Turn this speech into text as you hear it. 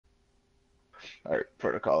Alright,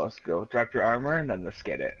 protocol, let's go. Drop your armor and then let's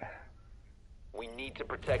get it. We need to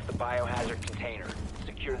protect the biohazard container.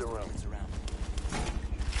 Secure the room.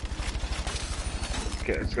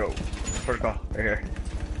 Okay, let's go. Protocol, right here.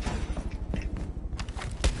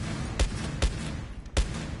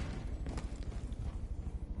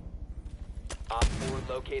 Op 4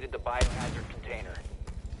 located the biohazard container.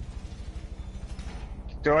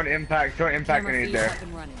 Don't impact grenade there.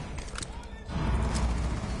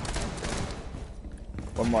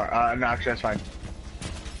 One more. No, actually that's fine.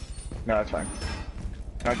 No, that's fine.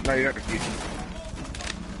 No, you don't have to use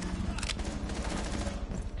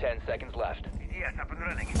 10 seconds left. Yes, up and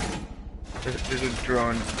running. There's a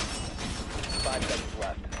drone. 5 seconds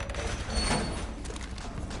left.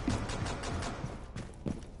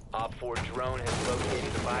 Op 4 drone has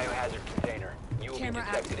located the biohazard container. You will be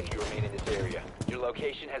detected if you remain in this area. Your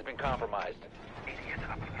location has been compromised. Yes,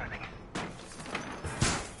 up and running.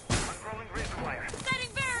 Unrolling razor wire. Setting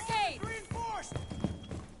barricade! Reinforced!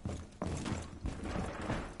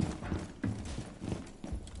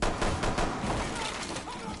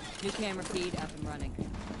 New camera feed up and running.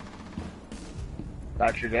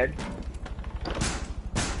 Thought you're dead.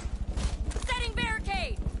 Setting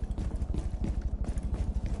barricade!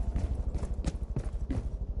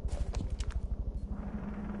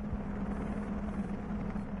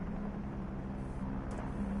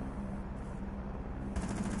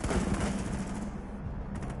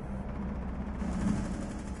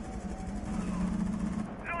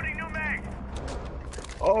 Loading new mag.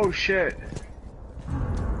 Oh shit.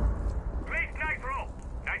 Place nitro.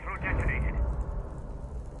 Nitro detonated.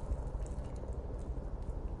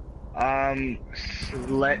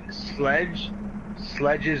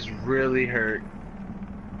 Sledge is really hurt.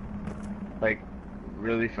 Like,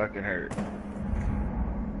 really fucking hurt.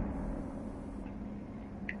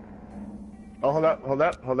 Oh, hold up.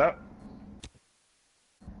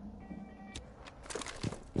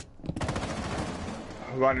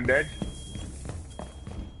 One and dead.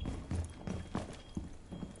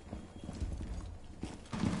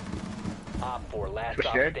 Op 4 last Push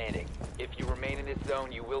stop dead. standing. If you remain in this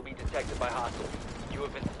zone, you will be detected by hostiles. You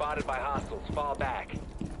have been spotted by hostiles. Fall back.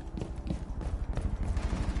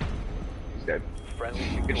 He's dead. Friendly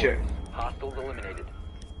Good shit. victorious. Hostiles eliminated.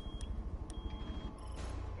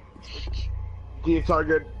 It's all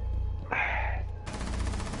good.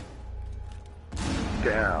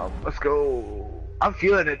 Damn, let's go. I'm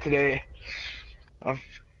feeling it today.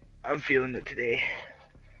 I'm feeling it today.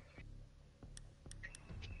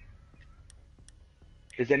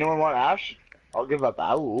 Does anyone want Ash? I'll give up.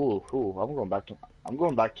 Ooh, I'm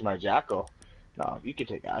going back to my Jackal. No, you can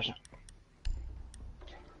take Ash.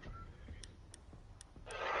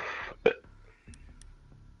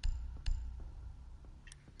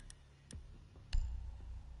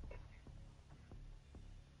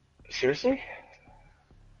 Seriously?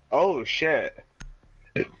 Oh shit.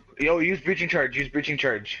 Yo, use breaching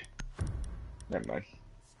charge. Never mind.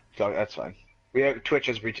 So that's fine. We have Twitch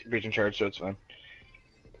as breaching charge, so it's fine.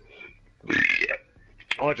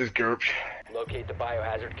 Oh, just gurped. Locate the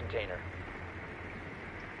biohazard container.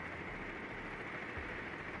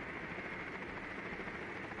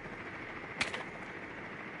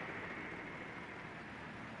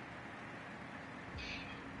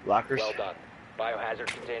 Lockers. Well done. Biohazard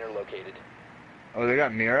container located. Oh, they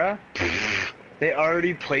got Mira? They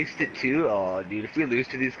already placed it too? Oh, dude, if we lose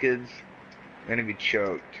to these kids, we're gonna be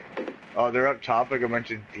choked. Oh, they're up top like a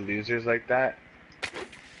bunch of losers like that.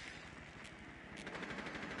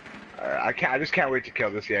 I just can't wait to kill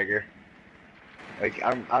this Jaeger. Like,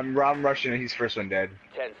 I'm rushing and he's first one dead.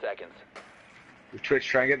 10 seconds. With Twitch,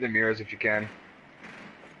 try and get the mirrors if you can.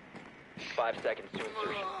 5 seconds to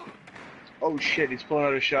insertion. Oh shit, he's pulling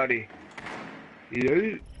out a shotty.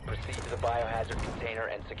 Yeah. Proceed to the biohazard container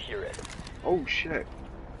and secure it. Oh shit.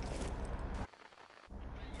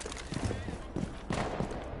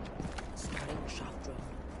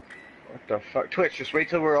 What the fuck? Twitch, just wait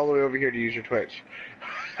till we're all the way over here to use your Twitch.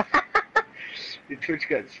 Your Twitch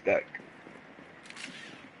got stuck.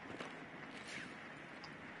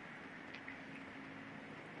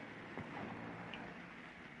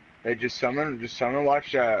 Hey, just summon,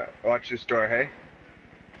 watch this door, hey?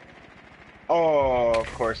 Oh,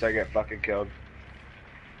 of course I get fucking killed.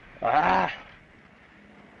 Ah!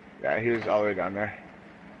 Yeah, he was all the way down there.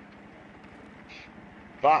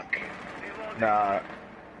 Fuck! Nah.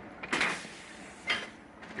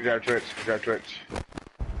 Good job, Twitch.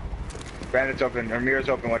 Bandit's open, or Mirror's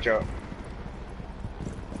open, watch out.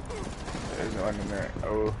 There's no one in there.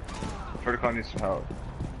 Oh. Protocol needs some help.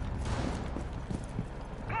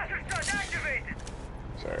 Cluster strut activated.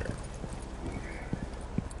 Sorry.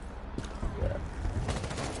 Yeah.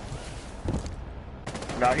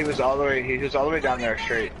 No, he was all the way. He was all the way down there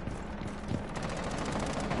straight.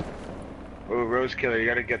 Oh, Rose Killer, you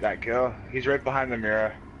gotta get that kill. He's right behind the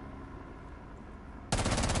mirror.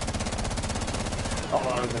 Oh,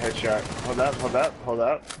 that was a headshot. Hold up, hold up, hold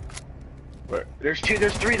up. Where? There's two,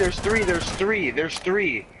 there's three, there's three, there's three, there's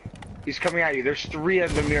three. He's coming at you. There's three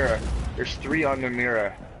on the mirror. There's three on the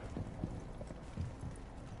mirror.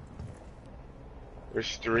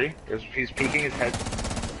 There's three. He's peeking his head.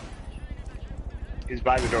 He's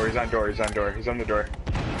by the door. He's on door. He's on door. He's on the door.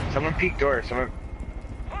 Someone peek door. Someone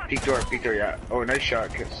peek door. Peek door. Yeah. Oh, nice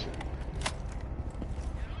shot, Kiss.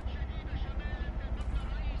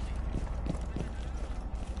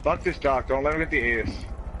 Fuck this doc. Don't let him get the ace.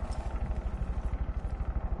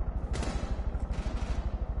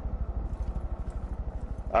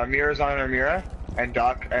 Mira's on her Mira, and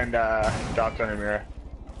Doc's on her Mira.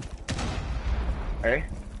 Hey,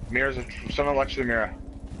 Mira's. Someone watch the Mira.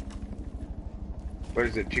 What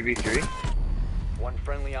is it? 2v3? One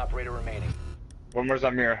friendly operator remaining. One more's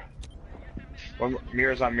on Mira.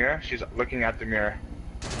 Mira's on Mira. She's looking at the mirror.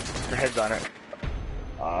 Her head's on it.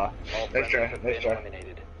 All Nice try. have Nice been try.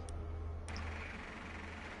 eliminated.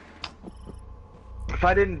 If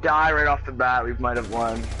I didn't die right off the bat, we might have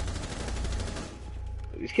won.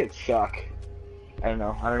 These kids suck. I don't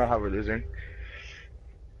know. I don't know how we're losing.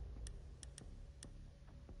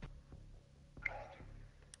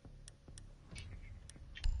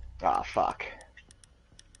 Ah, fuck.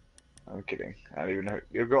 I'm kidding. I don't even know.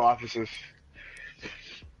 You'll go offices.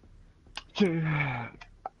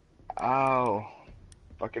 Ow.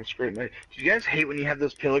 Fucking scraped my... Do you guys hate when you have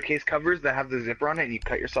those pillowcase covers that have the zipper on it and you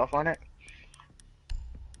cut yourself on it?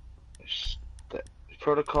 The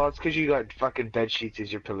protocol, it's because you got fucking bed sheets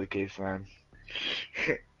as your pillowcase, man.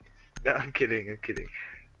 No, I'm kidding, I'm kidding.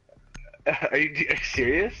 Are you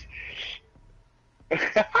serious?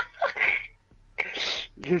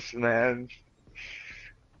 This man.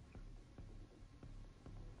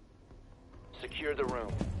 Secure the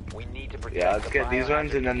room. We need to protect. Yeah, let's get these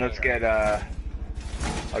ones and then let's get I'll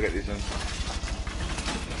get these ones.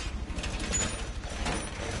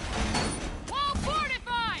 Wall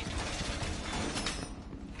fortified!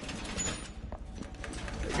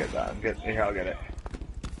 Get that. Here, I'll get it.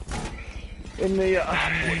 In the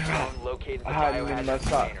located the hiding in my biohazard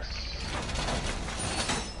socks. container.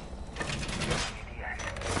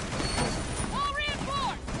 Wall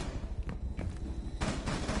reinforced!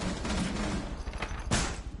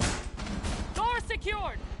 Door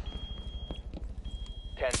secured!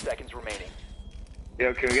 10 seconds remaining.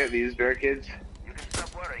 Yo, can we get these barricades? You can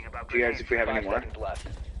stop worrying about Do you guys, if we have any 5 more? seconds left.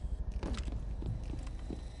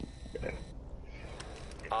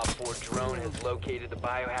 Op 4 drone has located the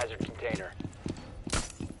biohazard container.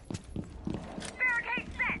 barricade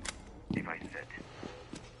set. Device set.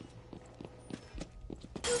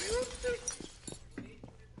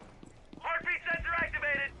 Heartbeat sensor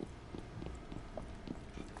activated.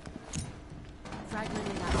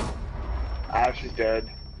 Fragmenting out. Ash is dead.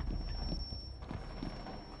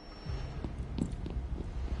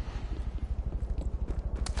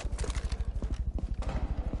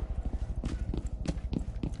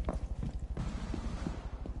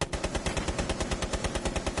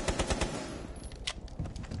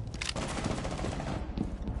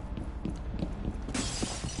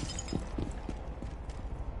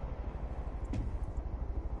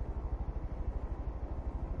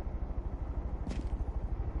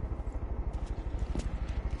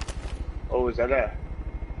 Oh, is that a...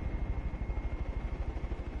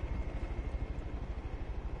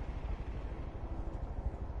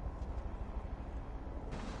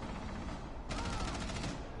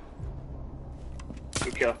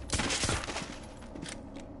 Good kill.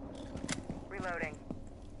 Reloading.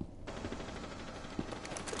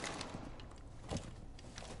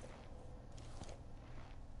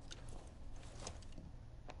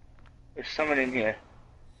 There's someone in here.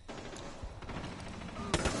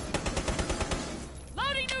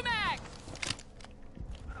 Loading new mag!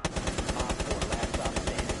 Op 4 last stop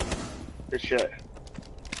standing. Good shit.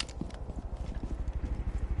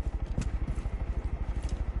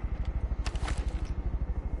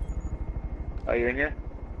 Oh, you're in here?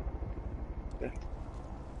 Yeah.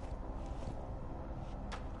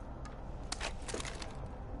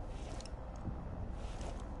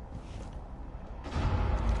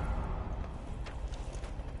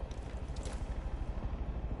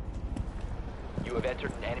 You have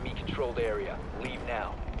entered an enemy-controlled area. Leave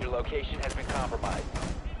now. Your location has been compromised.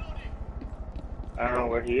 I don't know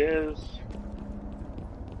where he is.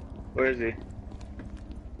 Where is he?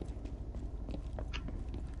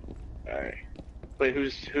 Alright. Wait,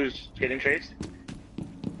 who's getting chased?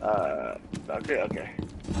 Okay, okay.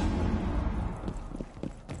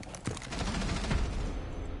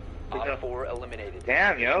 Op 4 eliminated.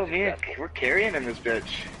 Damn, yo, we're carrying in this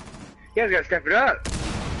bitch. You guys gotta step it up.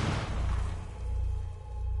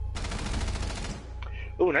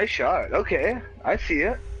 Oh, nice shot. Okay, I see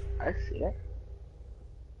it. I see it.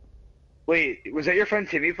 Wait, was that your friend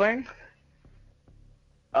Timmy playing?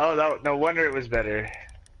 Oh, no wonder it was better.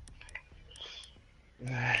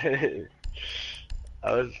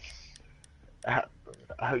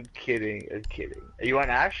 I'm kidding. I'm kidding. Are you on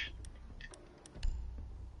Ash?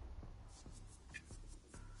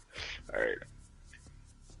 All right.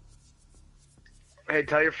 Hey,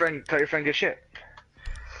 tell your friend good shit.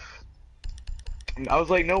 I was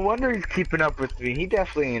like, no wonder he's keeping up with me. He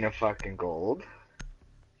definitely ain't a fucking gold.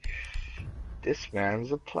 This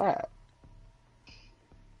man's a plat.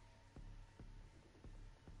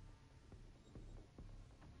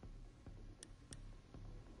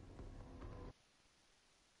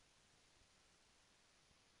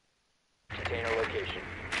 Container location.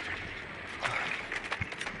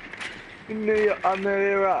 I'm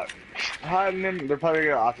nearly up. Hiding them. They're probably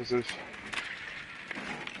got offices.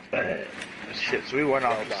 Shit, so we won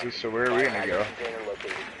offices, so where are we gonna go? Container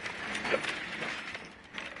located.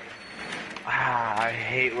 I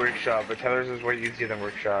hate workshop, but Taylor's is way easier than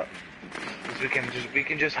workshop. Cause we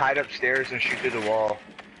can just hide upstairs and shoot through the wall.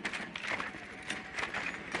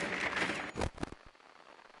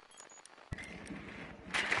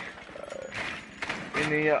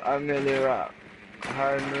 I'm nearly up.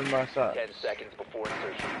 Hiding myself. 10 seconds before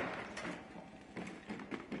insertion.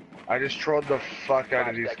 I just trolled the fuck out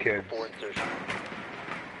of 5 these seconds kids. before insertion.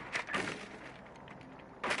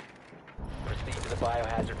 Proceed to the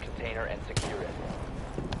biohazard container and secure it.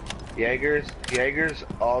 Jaeger's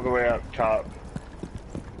all the way up top.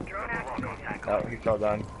 Oh, he fell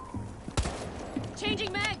down.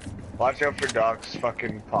 Changing mags. Watch out for docs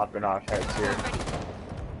fucking popping off heads here.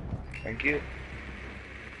 Thank you.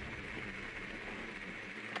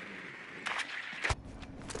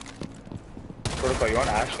 Protocol, you want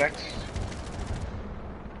Ash next?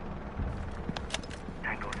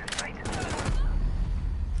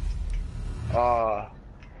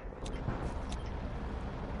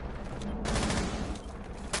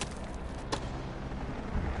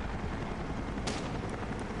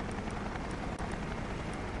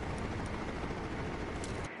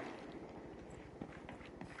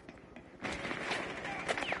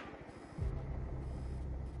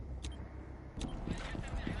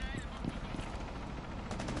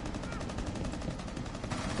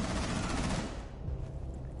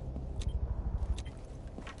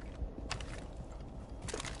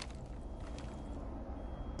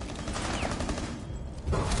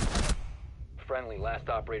 Friendly, last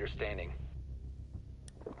operator standing.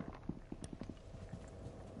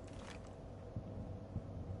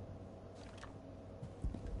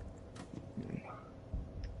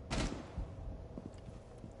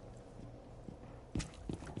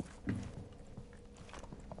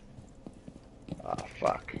 Ah,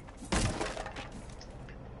 fuck.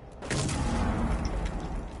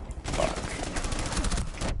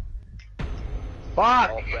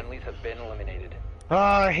 Fuck. All friendlies have been eliminated. Oh,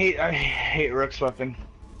 I hate Rook's weapon.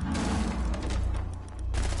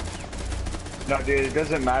 No, dude, it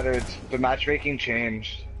doesn't matter. It's the matchmaking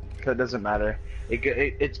changed, so it doesn't matter.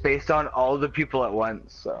 It's based on all the people at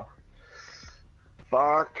once. So,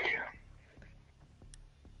 fuck.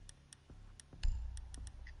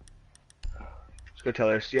 Let's go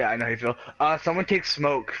Tellers. Yeah, I know how you feel. Someone take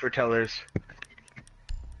smoke for Tellers.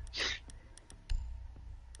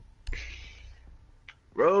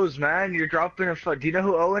 Rose, man, you're dropping a do you know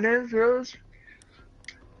who Owen is, Rose?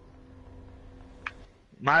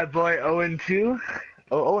 My boy Owen 2?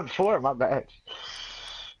 Oh, Owen 4, my bad.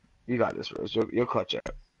 You got this, Rose. You'll clutch it.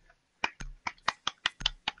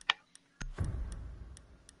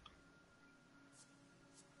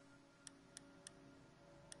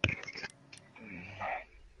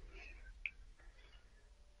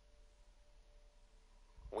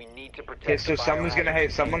 We need to protect. Okay, so someone's gonna,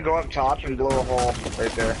 someone go up top and blow a hole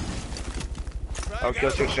right there. Oh, Kill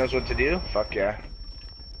Switch knows what to do? Fuck yeah.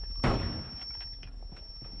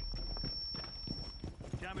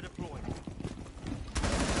 Jammer deployed.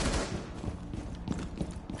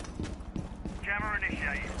 Jammer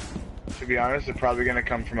initiated. To be honest, they're probably gonna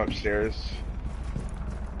come from upstairs.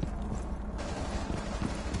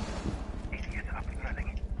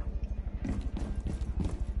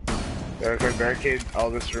 They're gonna barricade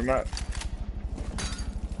all this room up.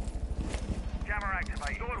 Jammer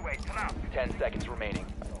activate. Doorway, turn up. 10 seconds remaining.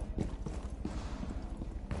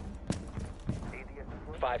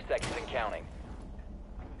 5 seconds and counting.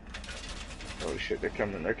 Oh shit, they're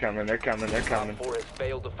coming, they're coming, they're coming, they're coming. Op 4 has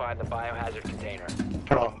failed to find the biohazard container.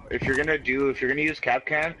 Oh, if you're gonna use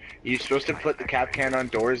Capcan, you're supposed to put the Capcan on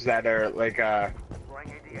doors that are like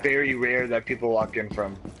very rare that people walk in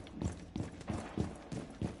from.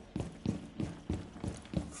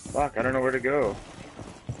 Fuck, I don't know where to go.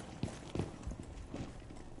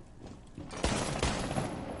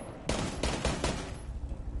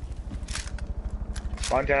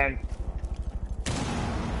 Montan.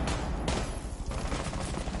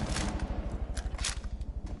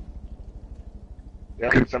 Yeah,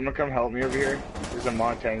 can someone come help me over here? There's a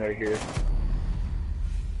Montan right here.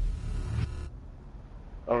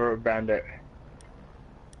 Over a bandit.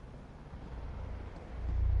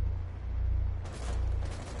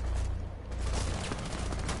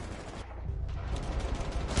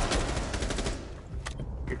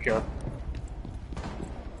 Good kill.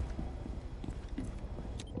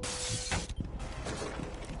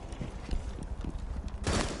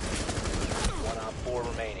 One Op 4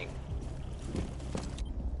 remaining.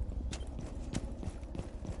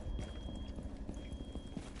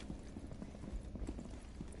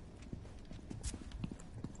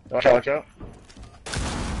 Watch out, watch out.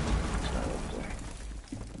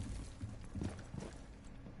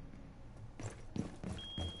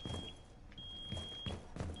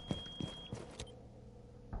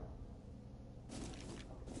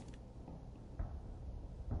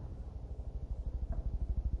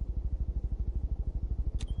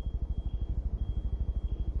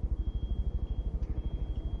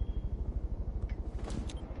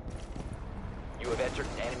 You have entered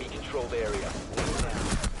an enemy-controlled area. Leave now.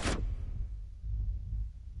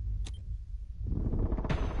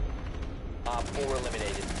 Op 4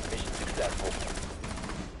 eliminated. Mission successful.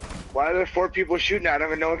 Why are there 4 people shooting at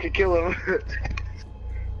him and no one can kill him?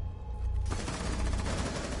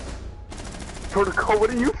 Protocol, what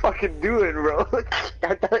are you fucking doing, bro?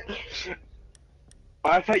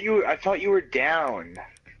 I thought you were down.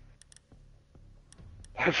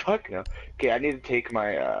 Fuck no. Okay, I need to take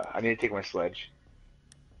my sledge.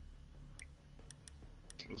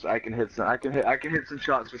 So I can hit some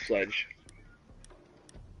shots with sledge.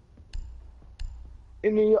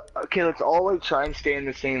 Okay, let's all like try and stay in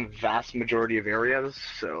the same vast majority of areas,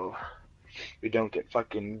 so we don't get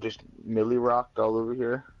fucking just milli rocked all over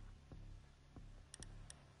here.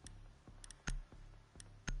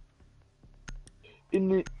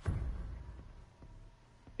 I'm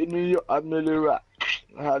milli rocked.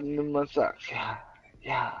 Having in my socks. Yeah.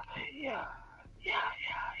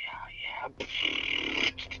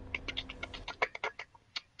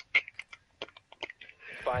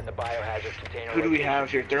 Find the biohazard container. Who do we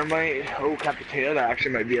have here? Thermite? Oh, Capiteo. That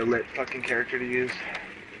actually might be a lit fucking character to use.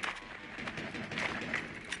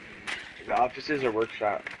 The offices or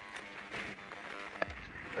workshop?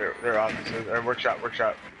 They're offices. Or workshop.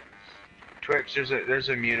 Twitch, there's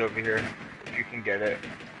a mute over here. If you can get it.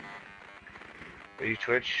 Are you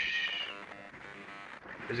Twitch?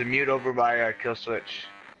 There's a mute over by kill switch.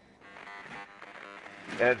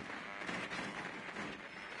 Ed.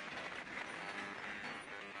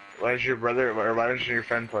 Why does your brother or why doesn't your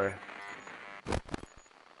friend play?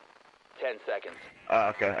 10 seconds.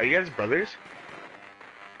 Okay. Are you guys brothers?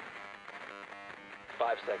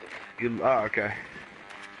 5 seconds. Okay.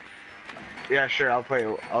 Yeah, sure, I'll play.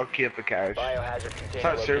 I'll keep a cache. Biohazard container. It's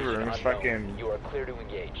not server location room, it's unknown. fucking You are clear to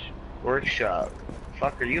engage. workshop.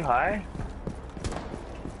 Fuck, are you high?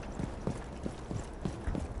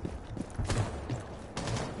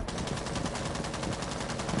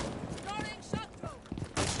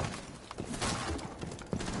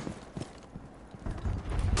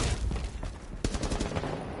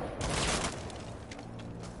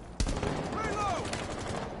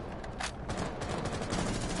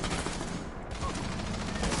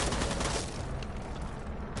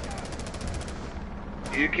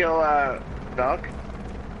 Did you kill Doc?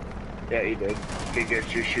 Yeah, he did. Okay, good.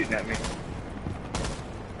 You're shooting at me.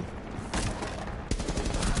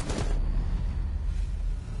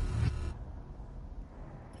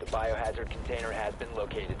 The biohazard container has been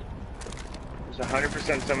located. There's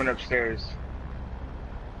 100% someone upstairs.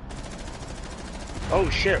 Oh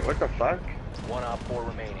shit! What the fuck? One Op 4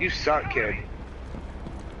 remaining. You suck, kid.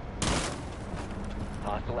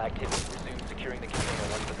 Hostile activity. Resume securing the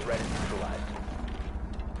container once the threat is neutralized.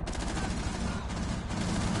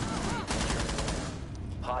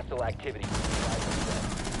 Hostile activity.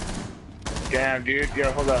 Damn, dude.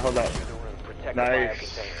 Yeah, hold up. Protect Nice.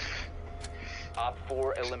 the biocontainer. Op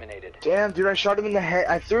 4 eliminated. Damn, dude, I shot him in the head.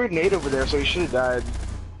 I threw a nade over there, so he should have died.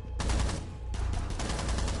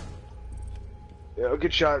 Yeah,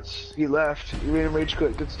 good shots. He left. He made him rage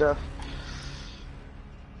quit. Good stuff.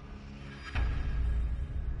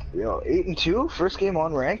 Yo, 8-2, first game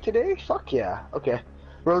on rank today? Fuck yeah. Okay.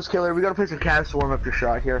 Rose Killer, we gotta play some cats to warm up your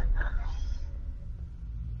shot here.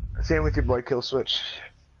 Same with your boy Kill Switch.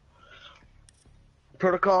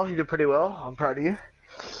 Protocol, you did pretty well. I'm proud of you.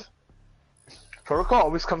 Protocol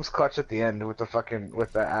always comes clutch at the end with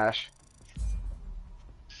the Ash.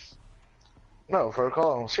 No,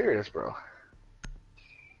 Protocol, I'm serious, bro.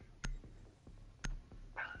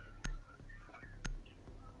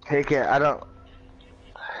 Take it. I don't.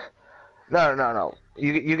 No.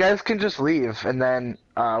 You guys can just leave, and then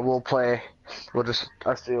we'll play. We'll just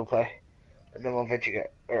us three will play, and then we'll invite you guys,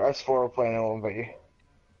 or us four will play, and then we'll invite you.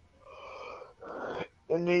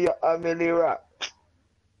 I'm in Iraq.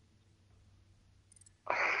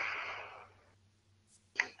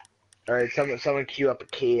 All right, someone queue up a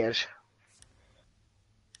cage.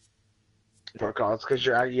 Protocol, it's because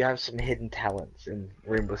you have some hidden talents in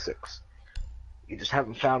Rainbow Six. You just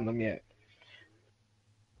haven't found them yet.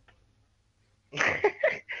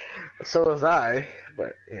 So was I,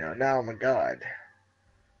 but now I'm a god.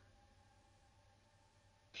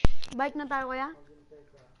 Bike na tayo, kuya?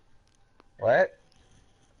 What?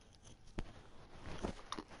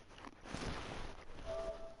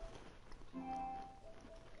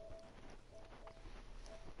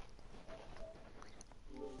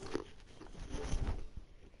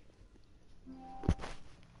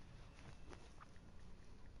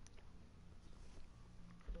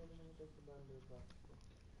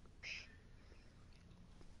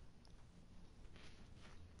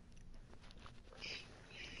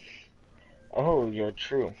 Oh, you're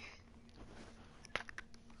true.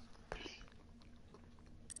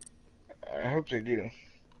 I hope they do.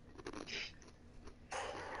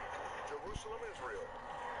 Jerusalem, Israel.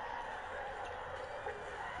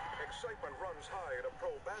 Excitement runs high at a pro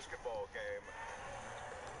basketball game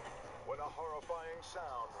when a horrifying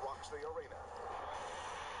sound rocks the arena.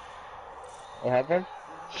 What happened?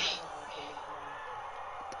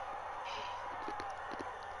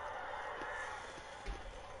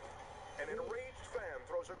 An enraged fan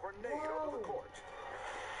throws a grenade onto the court.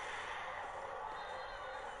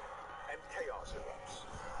 And chaos erupts.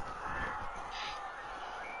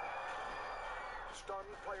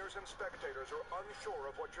 Stunned players and spectators are unsure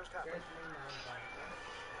of what just happened.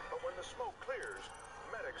 But when the smoke clears,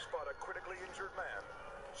 medics spot a critically injured man,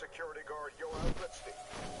 security guard Yoav Blitzky.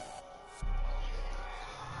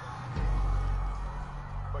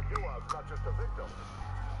 But Yoav's not just a victim.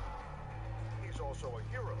 He's also a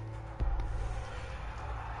hero.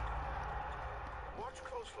 Watch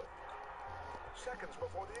closely. Seconds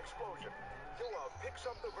before the explosion, Yoav picks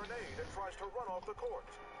up the grenade and tries to run off the court.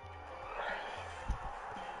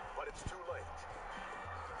 But it's too late.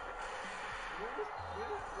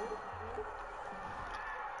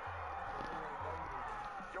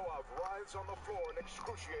 Yoav writhes on the floor in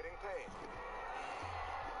excruciating pain.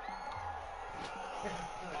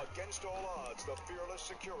 Against all odds, the fearless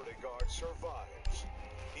security guard survives,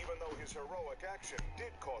 even though his heroic action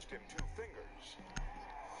did cost him 2 fingers.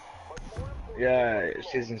 But more importantly, Yeah,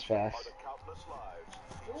 season's fast. are the countless lives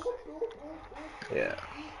he saved. Yeah.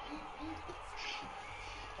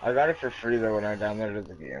 I got it for free though when I downloaded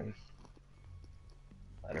the game.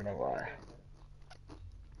 I don't know why.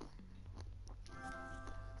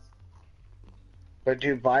 But do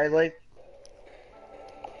you buy like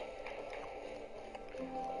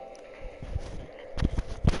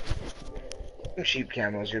cheap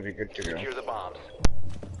camos, you'll be good to go. Secure the bombs.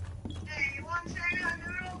 Hey, you want Shanghai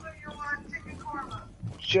noodles or you want chicken korma?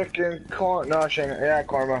 Chicken corn, no, yeah,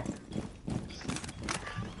 korma.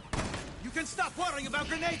 You can stop worrying about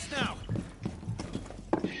grenades now!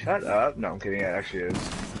 Shut up. No, I'm kidding. It actually is.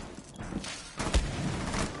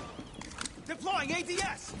 Deploying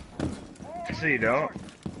ADS! So you don't?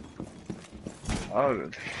 Oh,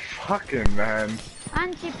 fucking man.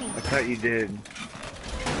 And chippy. I thought you did.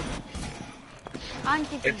 And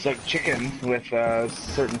chippy. It's like chicken with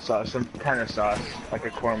certain sauce, some kind of sauce, like a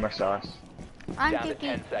korma sauce. And Down to chippy.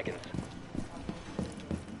 10 seconds.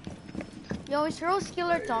 Yo, is Rose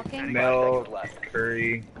Killer talking? Milk, left.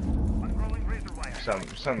 curry, Unrolling razor wire.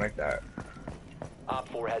 something like that. Op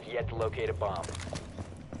 4 has yet to locate a bomb.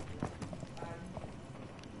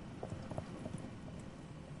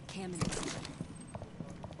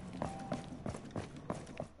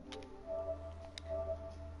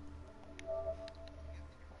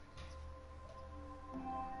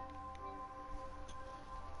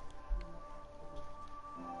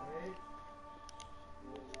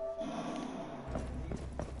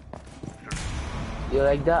 You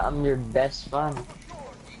like that? I'm your best fan.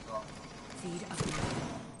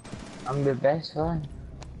 I'm the best fan.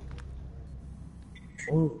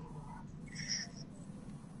 Ooh.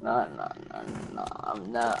 No, no, no, no,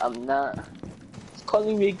 I'm not. It's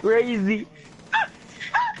calling me crazy.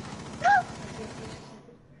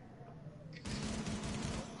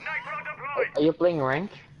 Nitro deployed. Are you playing rank?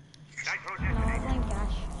 Nitro No, I'm playing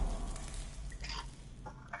cash.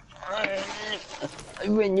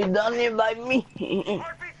 When you done it by me.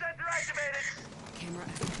 Heartbeat sensor activated. Camera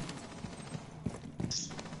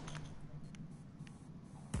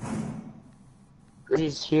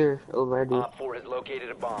He's here already. Op 4 has located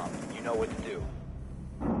a bomb. You know what to do.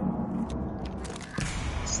 Ready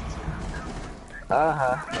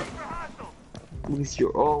for hostile. Use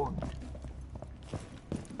your own.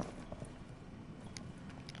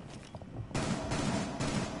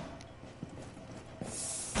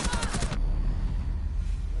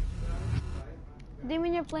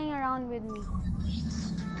 Demon, you're playing around with me.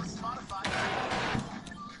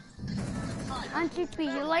 On TP,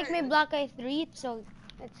 you like my Black Eye 3, so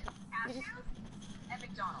it's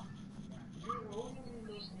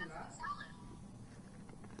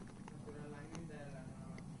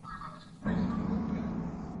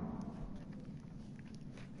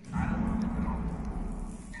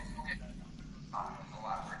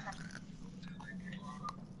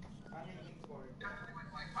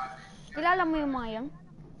kilala mo yung mga yan?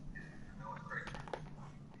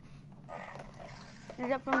 Is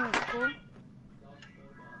that from your school?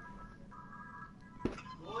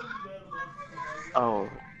 Oh.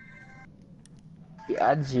 He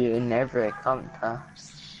adds you in every account, huh?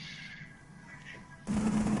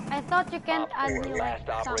 I thought you can't Op add 4, me like last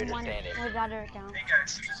operator someone standing. with other account. Hey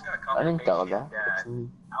guys, just got a I didn't tell confirmation that. It's me.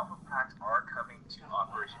 Alpha packs are coming to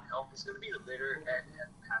Operation Help. It's going to be later at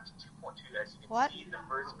patch 2.2. As you can What? see, in the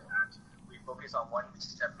first patch, we focus on one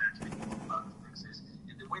step matching fixes.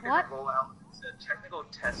 And the way they're What? going to roll out is the technical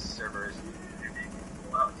test servers, and then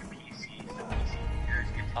roll out to PCs. The PC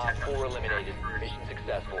users get to Op test 4 out the eliminated. first, Mission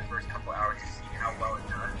successful. the first couple hours to see how well it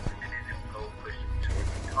does, and then just go push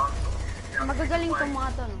towards the console. Now, the Magagaling reason tong why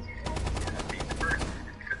mga to, no? it's first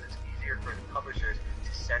is because it's easier for the publishers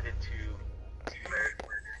to send it to where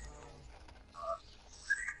there's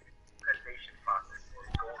presentation process or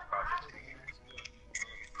goal process.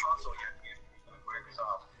 Console yet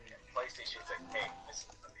Microsoft and PlayStation's like, hey, this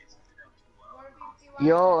is amazing.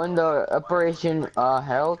 Yo, in the Operation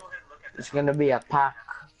Health, it's gonna be a pack.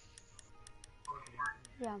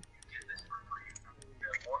 Yeah.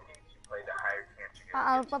 The more games you play, the higher chance you're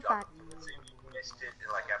I'll gonna put that. Let's say you missed it,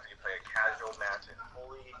 and like after you play a casual match and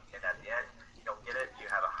fully, and at the end you don't get it, you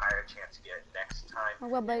have a higher chance to get it next time.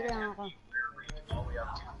 Magbabalik lang ako. All the way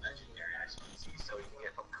up to legendary, as you can see, so you can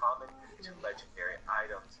get from common to legendary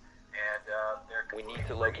items, and they're. We need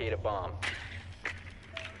to locate a bomb.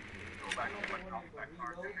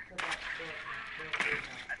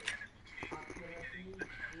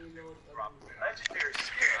 Legendary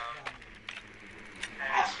skill.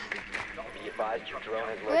 Be advised your drone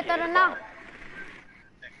has Kuya, located tara a na! bomb.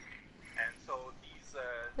 And so these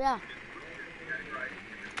Yeah.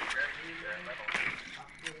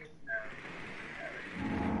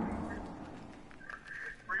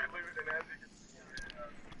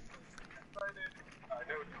 I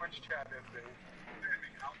know Twitch chat has been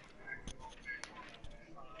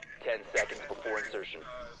 10 seconds before insertion.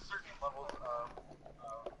 certain levels of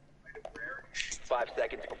item rarity. 5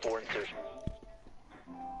 seconds before insertion.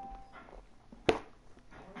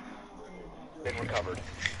 Been recovered.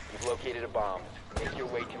 You've located a bomb. Make your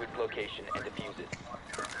way to its location and defuse it.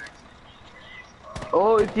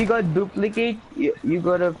 Oh, if you got duplicate, you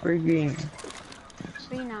got a freaking.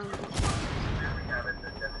 Free now. We have a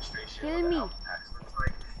demonstration Kill of what me. health packs looks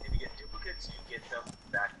like. If you get duplicates, you get them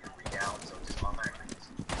back every down, so just automatically you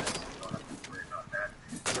don't have to worry about that.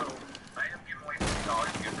 So I am giving away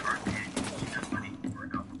 $50 gift card and you can use that money for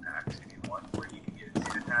alpha packs if you want, or you can get a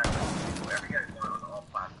season pass, whatever you guys want on all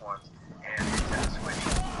platforms. And it's a switch,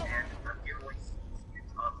 and I'm giving away it's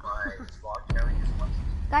on my vlog challenges once.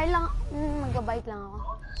 Kaya lang, mag-bike lang ako.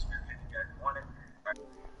 All the description if you guys want it.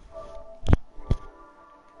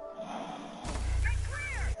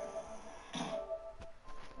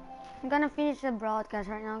 I'm gonna finish the broadcast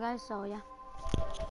right now, guys, so yeah.